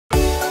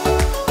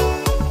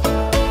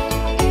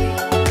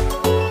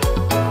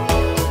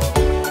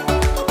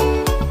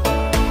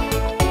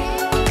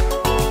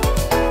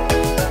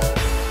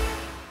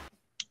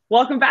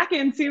Welcome back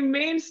into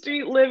Main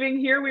Street Living.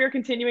 Here we are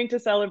continuing to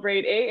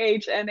celebrate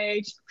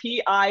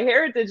AHNHPI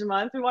Heritage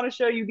Month. We want to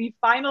show you the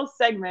final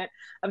segment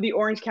of the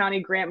Orange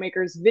County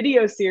Grantmakers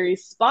video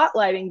series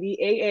spotlighting the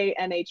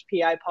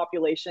AANHPI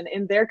population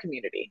in their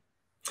community.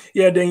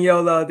 Yeah,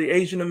 Danielle, the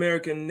Asian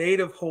American,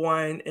 Native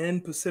Hawaiian,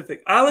 and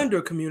Pacific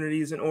Islander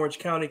communities in Orange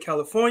County,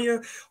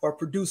 California, are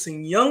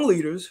producing young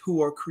leaders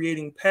who are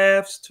creating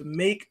paths to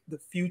make the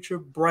future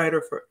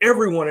brighter for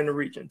everyone in the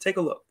region. Take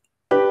a look.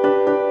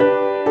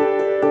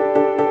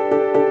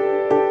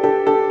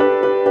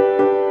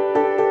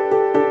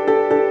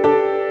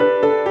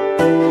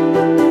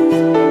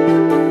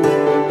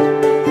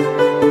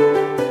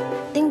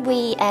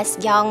 As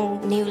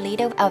young new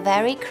leaders are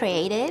very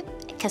creative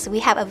because we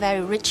have a very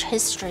rich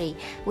history.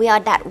 We are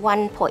that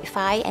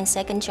 1.5 and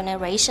second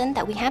generation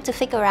that we have to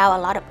figure out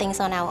a lot of things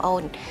on our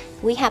own.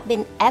 We have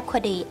been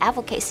equity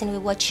advocates since we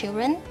were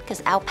children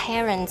because our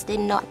parents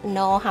did not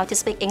know how to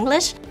speak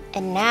English.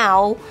 And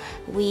now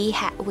we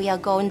are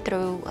going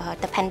through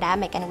the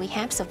pandemic and we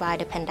have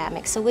survived the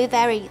pandemic. So we're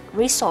very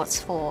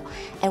resourceful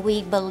and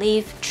we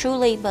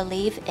truly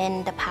believe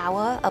in the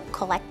power of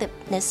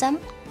collectivism.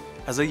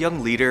 As a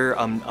young leader,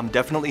 I'm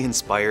definitely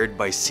inspired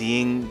by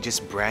seeing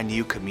just brand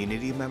new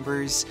community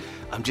members.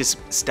 I'm just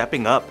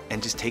stepping up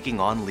and just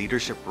taking on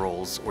leadership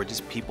roles, or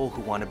just people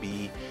who want to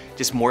be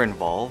just more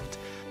involved.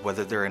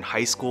 Whether they're in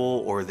high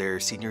school or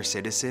they're senior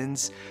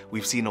citizens,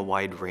 we've seen a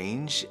wide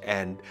range,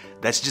 and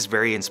that's just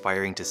very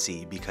inspiring to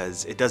see,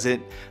 because it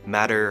doesn't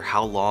matter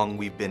how long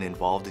we've been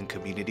involved in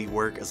community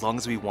work, as long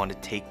as we want to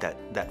take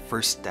that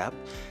first step.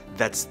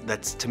 That's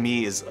to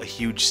me is a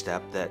huge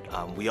step that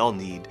we all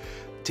need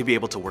to be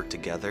able to work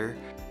together.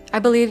 I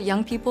believe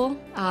young people,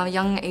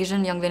 young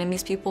Asian, young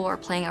Vietnamese people are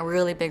playing a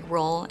really big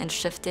role in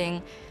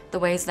shifting the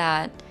ways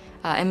that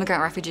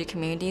immigrant refugee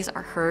communities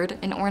are heard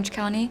in Orange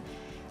County.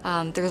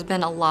 There's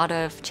been a lot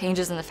of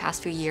changes in the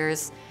past few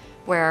years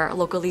where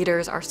local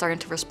leaders are starting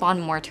to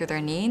respond more to their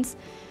needs,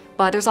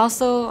 but there's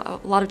also a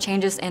lot of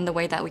changes in the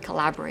way that we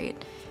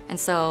collaborate. And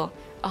so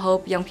I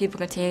hope young people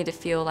continue to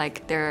feel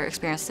like their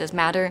experiences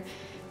matter,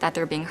 that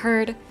they're being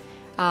heard.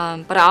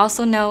 But I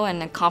also know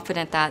and am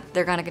confident that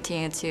they're going to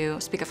continue to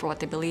speak up for what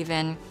they believe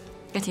in,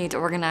 continue to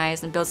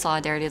organize and build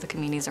solidarity with the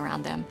communities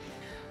around them.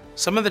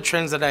 Some of the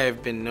trends that I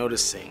have been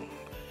noticing,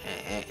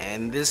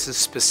 and this is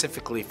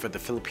specifically for the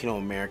Filipino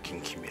American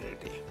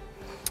community,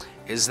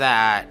 is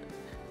that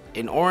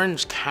in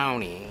Orange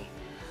County,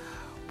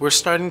 we're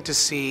starting to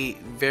see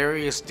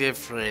various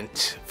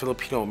different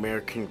Filipino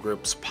American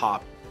groups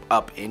pop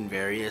up in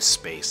various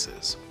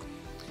spaces.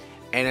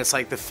 And it's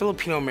like the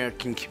Filipino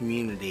American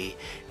community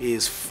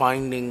is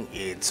finding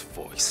its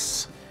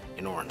voice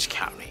in Orange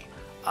County.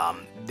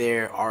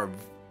 There are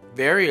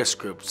various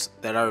groups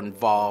that are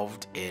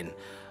involved in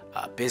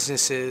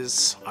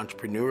businesses,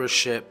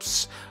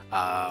 entrepreneurships,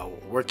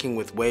 working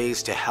with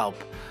ways to help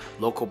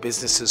local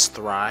businesses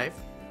thrive.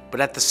 But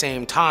at the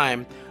same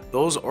time,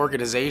 those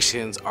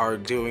organizations are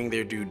doing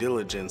their due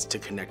diligence to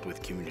connect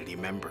with community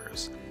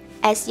members.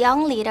 As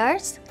young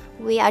leaders,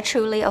 we are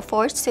truly a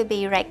force to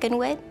be reckoned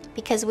with,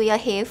 because we are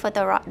here for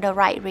the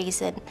right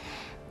reason.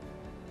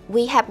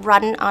 We have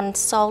run on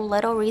so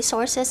little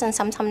resources and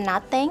sometimes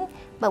nothing,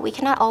 but we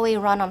cannot always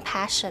run on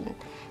passion.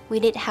 We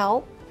need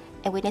help,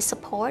 and we need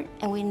support,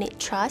 and we need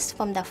trust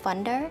from the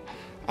funder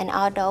and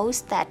all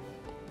those that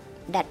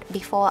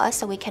before us,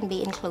 so we can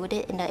be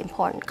included in the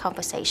important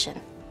conversation.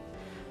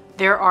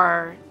 There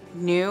are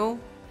new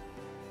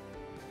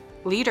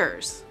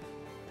leaders,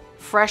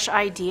 fresh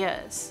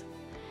ideas,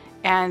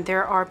 and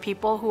there are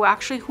people who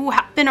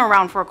have been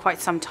around for quite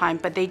some time,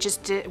 but they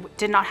just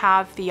did not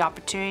have the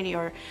opportunity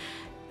or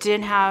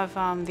didn't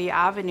have the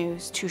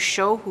avenues to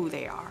show who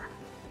they are.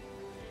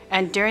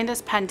 And during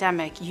this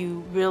pandemic,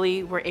 you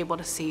really were able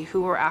to see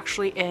who were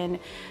actually in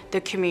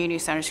the community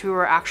centers, who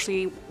were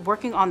actually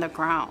working on the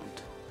ground.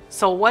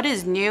 So what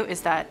is new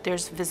is that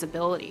there's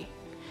visibility.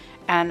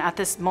 And at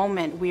this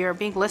moment, we are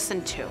being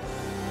listened to.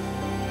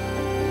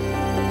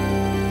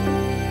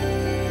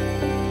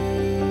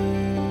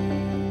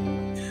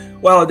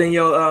 Wow,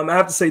 Danielle, I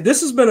have to say,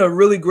 this has been a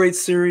really great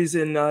series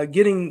in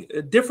getting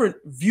a different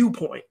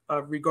viewpoint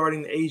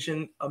regarding the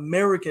Asian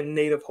American,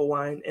 Native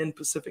Hawaiian, and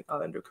Pacific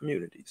Islander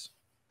communities.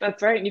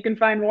 That's right. You can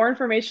find more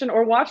information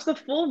or watch the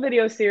full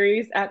video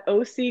series at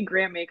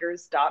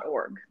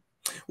ocgrantmakers.org.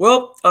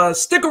 Well,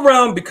 stick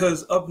around,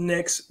 because up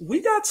next,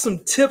 we got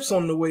some tips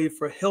on the way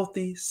for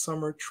healthy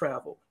summer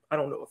travel. I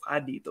don't know if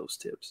I need those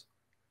tips.